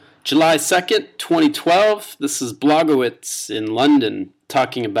July 2nd, 2012. This is Blogowitz in London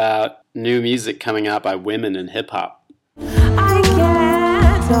talking about new music coming out by women in hip-hop. I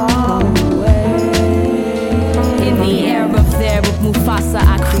get away. In the air up there with Mufasa,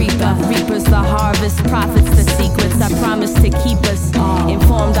 I creep up. Reapers, the harvest, prophets, the secrets I promise to keep us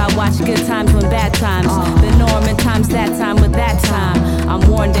informed. I watch good times when bad times. The norm in times that time with that time. I'm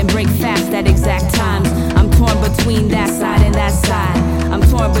warned and break fast at exact times. I'm torn between that side and that side. I'm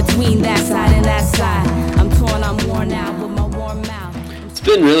torn between that side and that side. I'm torn, I'm worn out with my warm mouth. It's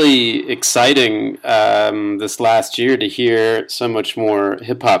been really exciting this last year to hear so much more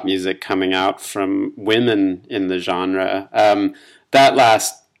hip-hop music coming out from women in the genre. That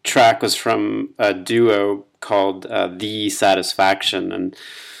last track was from a duo called THEESatisfaction, and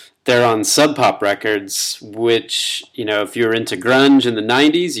they're on Sub Pop Records, which, you know, if you were into grunge in the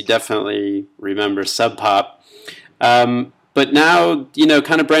 90s, you definitely remember Sub Pop. But now, you know,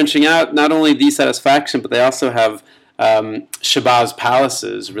 kind of branching out, not only THEESatisfaction, but they also have Shabazz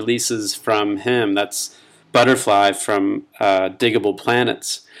Palaces, releases from him. That's Butterfly from Diggable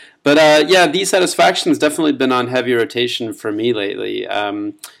Planets. But yeah, THEESatisfaction has definitely been on heavy rotation for me lately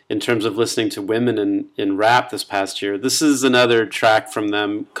in terms of listening to women in rap this past year. This is another track from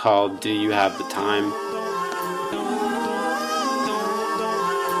them called Do You Have the Time?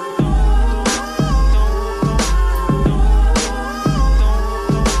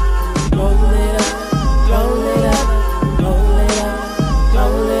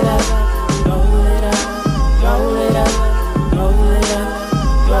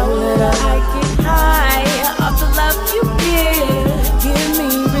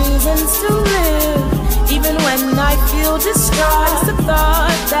 Destroys the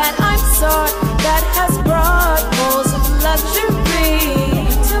thought that I'm sought, that has brought bowls of luxury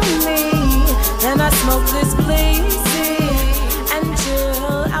to me. Then I smoke this blazy and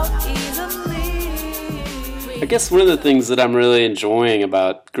chill out easily. I guess one of the things that I'm really enjoying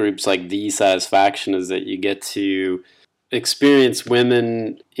about groups like THEESatisfaction is that you get to experience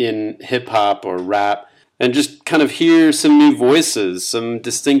women in hip-hop or rap and just kind of hear some new voices, some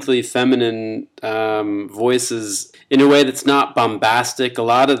distinctly feminine voices in a way that's not bombastic. A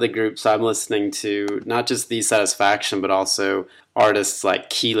lot of the groups I'm listening to, not just THEESatisfaction, but also artists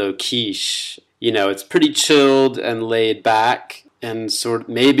like Kish, you know, it's pretty chilled and laid back and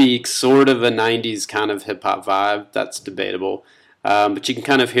maybe sort of a 90s kind of hip-hop vibe. That's debatable. But you can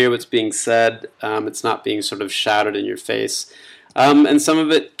kind of hear what's being said. It's not being sort of shouted in your face. And some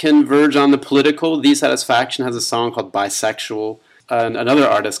of it can verge on the political. THEESatisfaction has a song called Bisexual. Another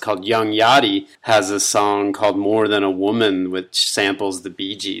artist called Young Yadi has a song called More Than a Woman, which samples the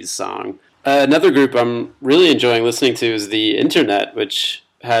Bee Gees song. Another group I'm really enjoying listening to is The Internet, which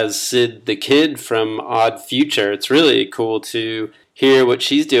has Syd the Kyd from Odd Future. It's really cool to hear what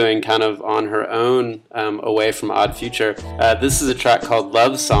she's doing kind of on her own, away from Odd Future. This is a track called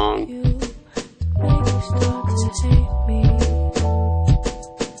Love Song.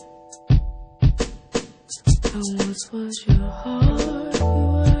 Was your heart, you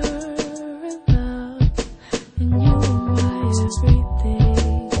were in love, and you were my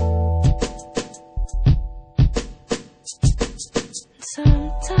everything.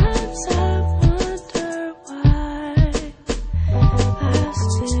 Sometimes I wonder why I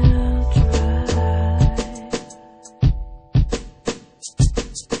still try.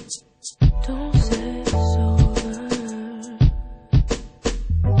 Don't say it's over.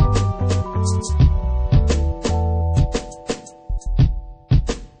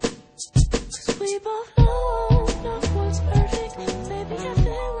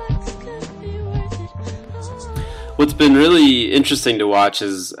 What's been really interesting to watch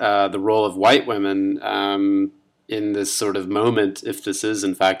is the role of white women in this sort of moment, if this is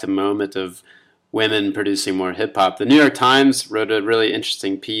in fact a moment of women producing more hip-hop. The New York Times wrote a really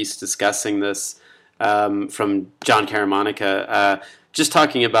interesting piece discussing this from John Caramonica, just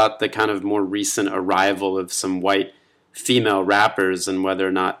talking about the kind of more recent arrival of some white female rappers and whether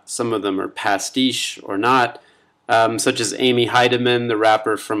or not some of them are pastiche or not, such as Amy Heidemann, the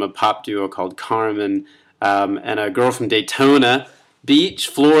rapper from a pop duo called Carmen, and a girl from Daytona Beach,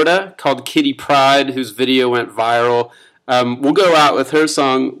 Florida, called Kitty Pride, whose video went viral. We'll go out with her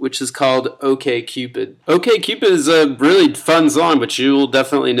song, which is called OK Cupid. OK Cupid is a really fun song, but you will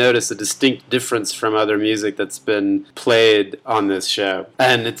definitely notice a distinct difference from other music that's been played on this show.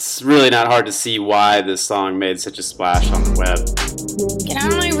 And it's really not hard to see why this song made such a splash on the web. Get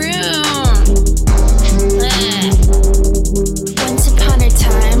out of my room! Once upon a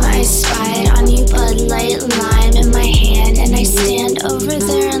time, I spied on you, Bud Light lime in my hand, and I stand over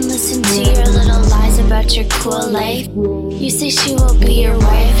there and listen to your little lies about your cool life. You say she will be your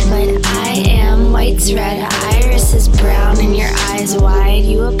wife, but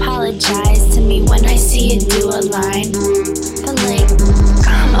you do a line. But like,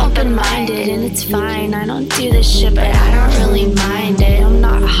 I'm open-minded and it's fine. I don't do this shit, but I don't really mind it. I'm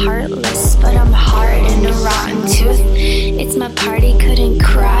not heartless, but I'm hard and a rotten tooth. It's my party, couldn't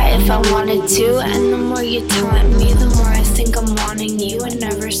cry if I wanted to. And the more you taunt me, the